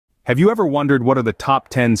Have you ever wondered what are the top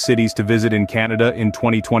 10 cities to visit in Canada in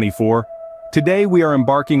 2024? Today we are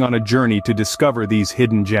embarking on a journey to discover these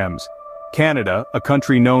hidden gems. Canada, a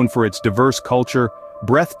country known for its diverse culture,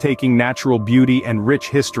 breathtaking natural beauty and rich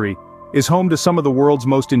history, is home to some of the world's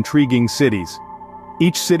most intriguing cities.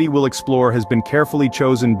 Each city we'll explore has been carefully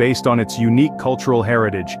chosen based on its unique cultural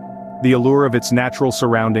heritage, the allure of its natural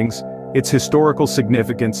surroundings, its historical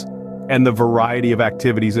significance, and the variety of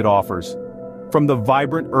activities it offers. From the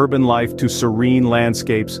vibrant urban life to serene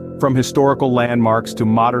landscapes, from historical landmarks to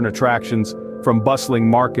modern attractions, from bustling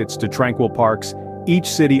markets to tranquil parks, each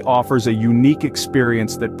city offers a unique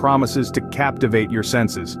experience that promises to captivate your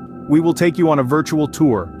senses. We will take you on a virtual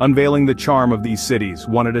tour, unveiling the charm of these cities,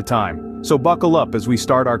 one at a time. So buckle up as we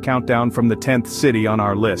start our countdown from the 10th city on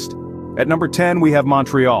our list. At number 10 we have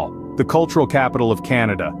Montreal, the cultural capital of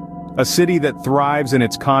Canada. A city that thrives in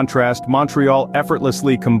its contrast, Montreal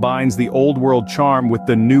effortlessly combines the old-world charm with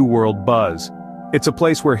the new-world buzz. It's a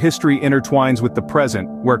place where history intertwines with the present,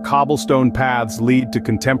 where cobblestone paths lead to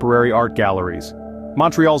contemporary art galleries.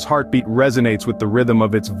 Montreal's heartbeat resonates with the rhythm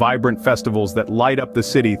of its vibrant festivals that light up the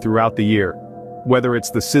city throughout the year. Whether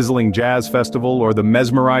it's the sizzling jazz festival or the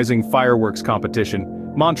mesmerizing fireworks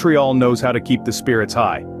competition, Montreal knows how to keep the spirits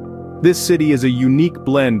high. This city is a unique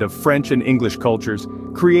blend of French and English cultures,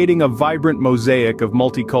 creating a vibrant mosaic of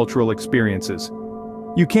multicultural experiences.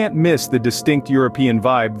 You can't miss the distinct European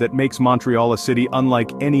vibe that makes Montreal a city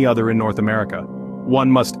unlike any other in North America.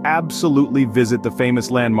 One must absolutely visit the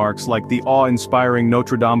famous landmarks like the awe-inspiring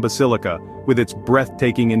Notre Dame Basilica, with its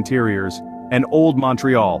breathtaking interiors, and Old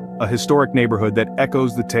Montreal, a historic neighborhood that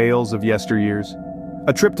echoes the tales of yesteryears.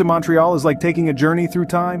 A trip to Montreal is like taking a journey through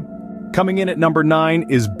time. Coming in at number 9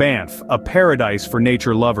 is Banff, a paradise for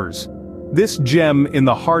nature lovers. This gem in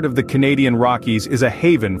the heart of the Canadian Rockies is a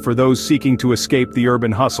haven for those seeking to escape the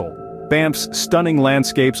urban hustle. Banff's stunning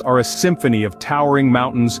landscapes are a symphony of towering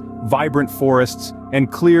mountains, vibrant forests,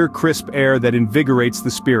 and clear, crisp air that invigorates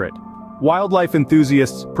the spirit. Wildlife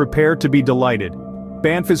enthusiasts prepare to be delighted.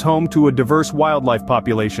 Banff is home to a diverse wildlife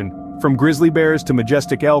population. From grizzly bears to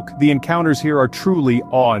majestic elk, the encounters here are truly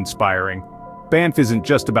awe-inspiring. Banff isn't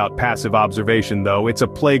just about passive observation though, it's a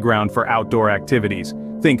playground for outdoor activities.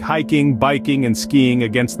 Think hiking, biking, and skiing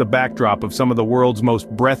against the backdrop of some of the world's most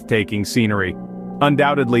breathtaking scenery.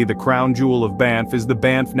 Undoubtedly, the crown jewel of Banff is the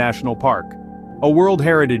Banff National Park. A World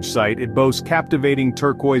Heritage Site, it boasts captivating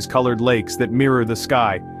turquoise-colored lakes that mirror the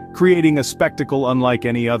sky, creating a spectacle unlike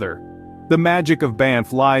any other. The magic of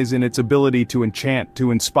Banff lies in its ability to enchant,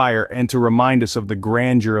 to inspire, and to remind us of the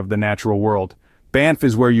grandeur of the natural world. Banff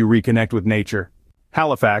is where you reconnect with nature.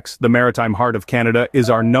 Halifax, the maritime heart of Canada, is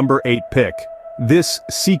our number 8 pick. This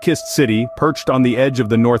sea-kissed city, perched on the edge of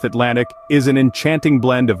the North Atlantic, is an enchanting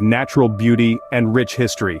blend of natural beauty and rich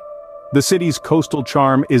history. The city's coastal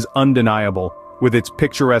charm is undeniable, with its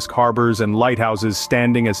picturesque harbors and lighthouses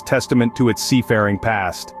standing as testament to its seafaring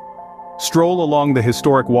past. Stroll along the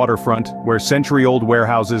historic waterfront, where century-old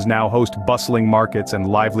warehouses now host bustling markets and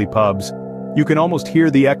lively pubs. You can almost hear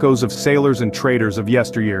the echoes of sailors and traders of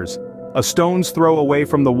yesteryears. A stone's throw away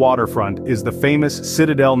from the waterfront is the famous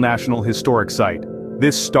Citadel National Historic Site.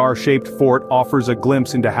 This star-shaped fort offers a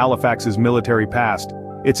glimpse into Halifax's military past,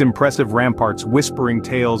 its impressive ramparts whispering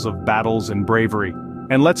tales of battles and bravery.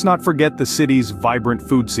 And let's not forget the city's vibrant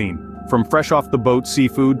food scene. From fresh-off-the-boat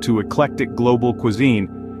seafood to eclectic global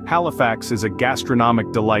cuisine, Halifax is a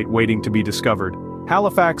gastronomic delight waiting to be discovered.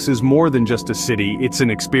 Halifax is more than just a city, it's an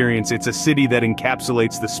experience, it's a city that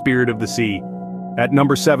encapsulates the spirit of the sea. At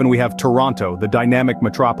number 7 we have Toronto, the dynamic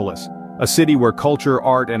metropolis. A city where culture,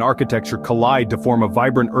 art, and architecture collide to form a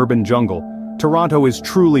vibrant urban jungle. Toronto is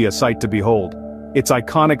truly a sight to behold. Its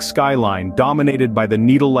iconic skyline, dominated by the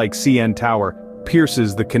needle-like CN Tower,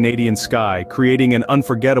 pierces the Canadian sky, creating an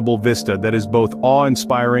unforgettable vista that is both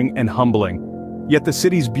awe-inspiring and humbling. Yet the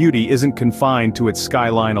city's beauty isn't confined to its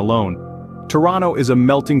skyline alone. Toronto is a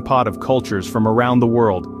melting pot of cultures from around the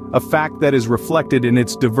world, a fact that is reflected in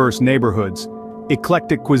its diverse neighborhoods,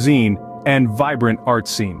 eclectic cuisine, and vibrant art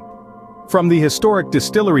scene. From the historic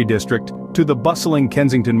Distillery District to the bustling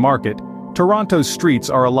Kensington Market, Toronto's streets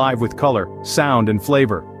are alive with color, sound, and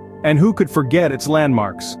flavor. And who could forget its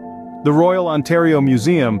landmarks? The Royal Ontario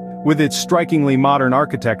Museum, with its strikingly modern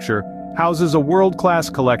architecture, houses a world-class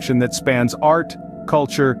collection that spans art,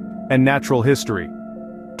 culture, and natural history.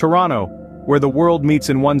 Toronto, where the world meets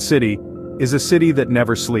in one city, is a city that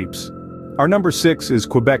never sleeps. Our number 6 is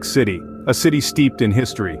Quebec City, a city steeped in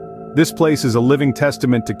history. This place is a living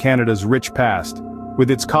testament to Canada's rich past,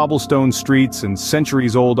 with its cobblestone streets and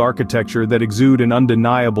centuries-old architecture that exude an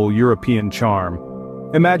undeniable European charm.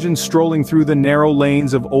 Imagine strolling through the narrow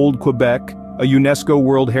lanes of Old Quebec, a UNESCO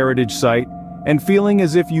World Heritage Site, and feeling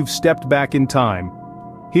as if you've stepped back in time.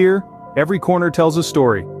 Here, every corner tells a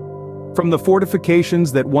story. From the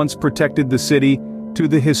fortifications that once protected the city, to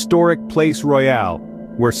the historic Place Royale,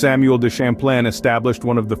 where Samuel de Champlain established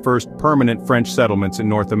one of the first permanent French settlements in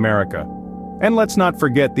North America. And let's not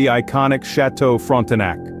forget the iconic Chateau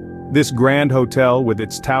Frontenac. This grand hotel, with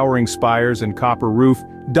its towering spires and copper roof,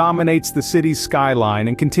 dominates the city's skyline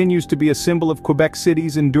and continues to be a symbol of Quebec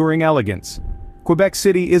City's enduring elegance. Quebec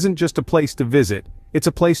City isn't just a place to visit, it's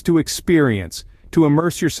a place to experience, to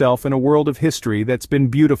immerse yourself in a world of history that's been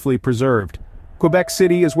beautifully preserved. Quebec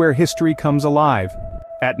City is where history comes alive.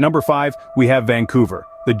 At number 5, we have Vancouver,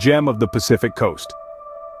 the gem of the Pacific Coast.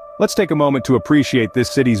 Let's take a moment to appreciate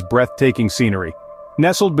this city's breathtaking scenery.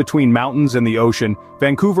 Nestled between mountains and the ocean,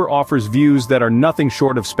 Vancouver offers views that are nothing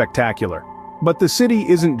short of spectacular. But the city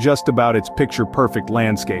isn't just about its picture-perfect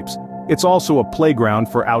landscapes. It's also a playground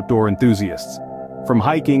for outdoor enthusiasts. From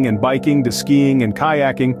hiking and biking to skiing and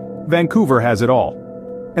kayaking, Vancouver has it all.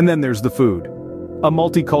 And then there's the food. A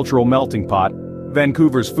multicultural melting pot,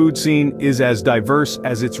 Vancouver's food scene is as diverse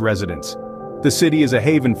as its residents. The city is a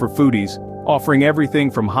haven for foodies, offering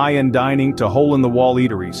everything from high-end dining to hole-in-the-wall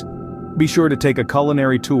eateries. Be sure to take a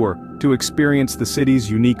culinary tour to experience the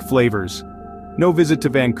city's unique flavors. No visit to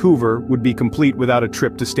Vancouver would be complete without a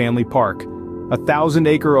trip to Stanley Park, a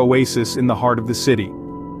 1,000-acre oasis in the heart of the city.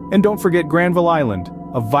 And don't forget Granville Island,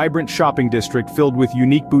 a vibrant shopping district filled with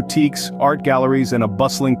unique boutiques, art galleries, and a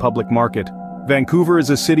bustling public market. Vancouver is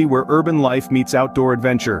a city where urban life meets outdoor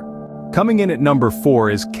adventure. Coming in at number 4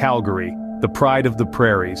 is Calgary, the pride of the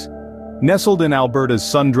prairies. Nestled in Alberta's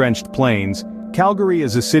sun-drenched plains, Calgary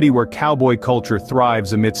is a city where cowboy culture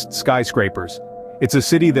thrives amidst skyscrapers. It's a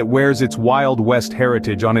city that wears its Wild West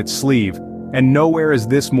heritage on its sleeve, and nowhere is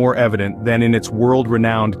this more evident than in its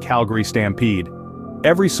world-renowned Calgary Stampede.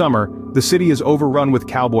 Every summer, the city is overrun with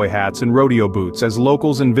cowboy hats and rodeo boots as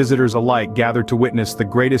locals and visitors alike gather to witness the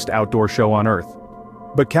greatest outdoor show on earth.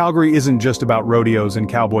 But Calgary isn't just about rodeos and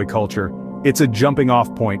cowboy culture, it's a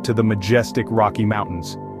jumping-off point to the majestic Rocky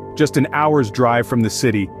Mountains. Just an hour's drive from the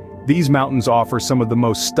city, these mountains offer some of the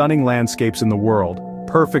most stunning landscapes in the world,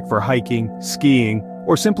 perfect for hiking, skiing,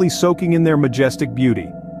 or simply soaking in their majestic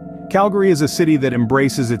beauty. Calgary is a city that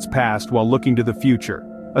embraces its past while looking to the future.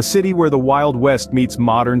 A city where the Wild West meets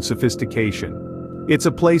modern sophistication. It's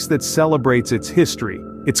a place that celebrates its history,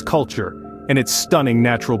 its culture, and its stunning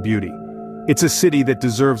natural beauty. It's a city that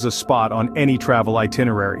deserves a spot on any travel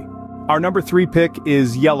itinerary. Our number 3 pick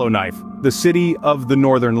is Yellowknife, the city of the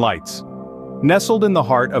Northern Lights. Nestled in the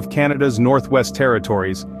heart of Canada's Northwest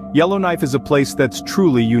Territories, Yellowknife is a place that's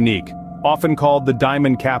truly unique. Often called the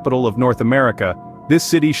Diamond Capital of North America, this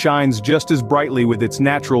city shines just as brightly with its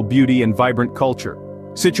natural beauty and vibrant culture.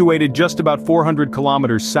 Situated just about 400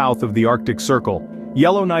 kilometers south of the Arctic Circle,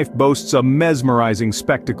 Yellowknife boasts a mesmerizing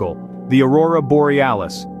spectacle, the Aurora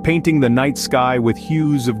Borealis, painting the night sky with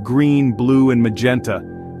hues of green, blue, and magenta.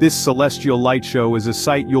 This celestial light show is a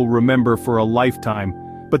sight you'll remember for a lifetime,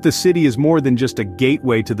 but the city is more than just a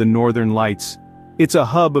gateway to the Northern Lights. It's a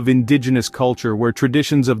hub of indigenous culture where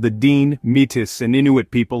traditions of the Dene, Métis, and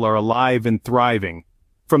Inuit people are alive and thriving.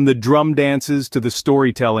 From the drum dances to the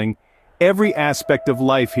storytelling, every aspect of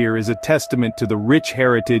life here is a testament to the rich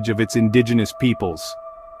heritage of its indigenous peoples.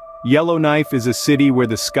 Yellowknife is a city where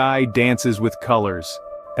the sky dances with colors.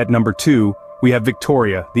 At number 2, we have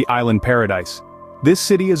Victoria, the island paradise. This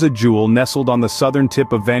city is a jewel nestled on the southern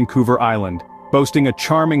tip of Vancouver Island, boasting a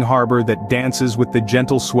charming harbor that dances with the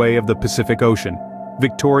gentle sway of the Pacific Ocean.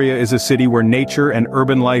 Victoria is a city where nature and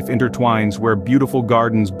urban life intertwines, where beautiful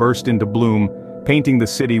gardens burst into bloom, painting the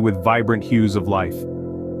city with vibrant hues of life.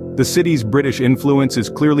 The city's British influence is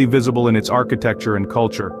clearly visible in its architecture and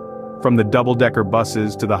culture. From the double-decker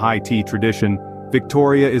buses to the high tea tradition,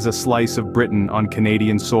 Victoria is a slice of Britain on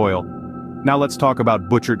Canadian soil. Now let's talk about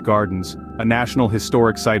Butchart Gardens, a National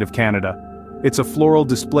Historic Site of Canada. It's a floral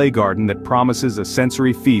display garden that promises a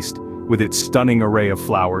sensory feast with its stunning array of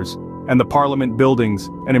flowers. And the Parliament Buildings,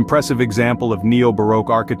 an impressive example of neo-Baroque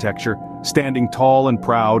architecture, standing tall and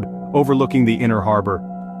proud, overlooking the inner harbor.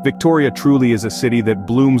 Victoria truly is a city that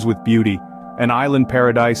blooms with beauty, an island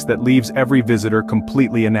paradise that leaves every visitor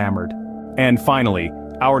completely enamored. And finally,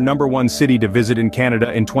 our number 1 city to visit in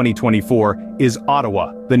Canada in 2024 is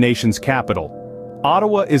Ottawa, the nation's capital.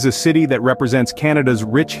 Ottawa is a city that represents Canada's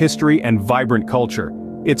rich history and vibrant culture.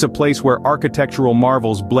 It's a place where architectural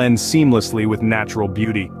marvels blend seamlessly with natural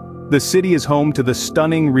beauty. The city is home to the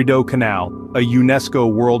stunning Rideau Canal, a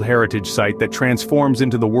UNESCO World Heritage Site that transforms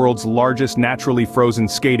into the world's largest naturally frozen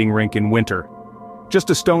skating rink in winter.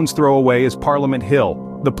 Just a stone's throw away is Parliament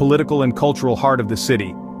Hill, the political and cultural heart of the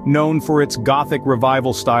city. known for its Gothic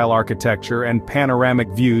Revival-style architecture and panoramic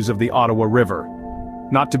views of the Ottawa River.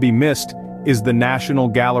 Not to be missed is the National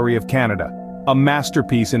Gallery of Canada, a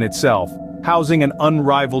masterpiece in itself, housing an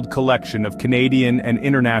unrivaled collection of Canadian and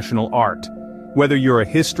international art. Whether you're a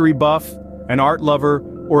history buff, an art lover,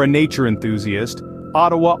 or a nature enthusiast,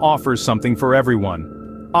 Ottawa offers something for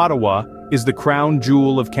everyone. Ottawa is the crown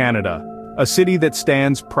jewel of Canada, a city that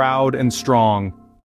stands proud and strong,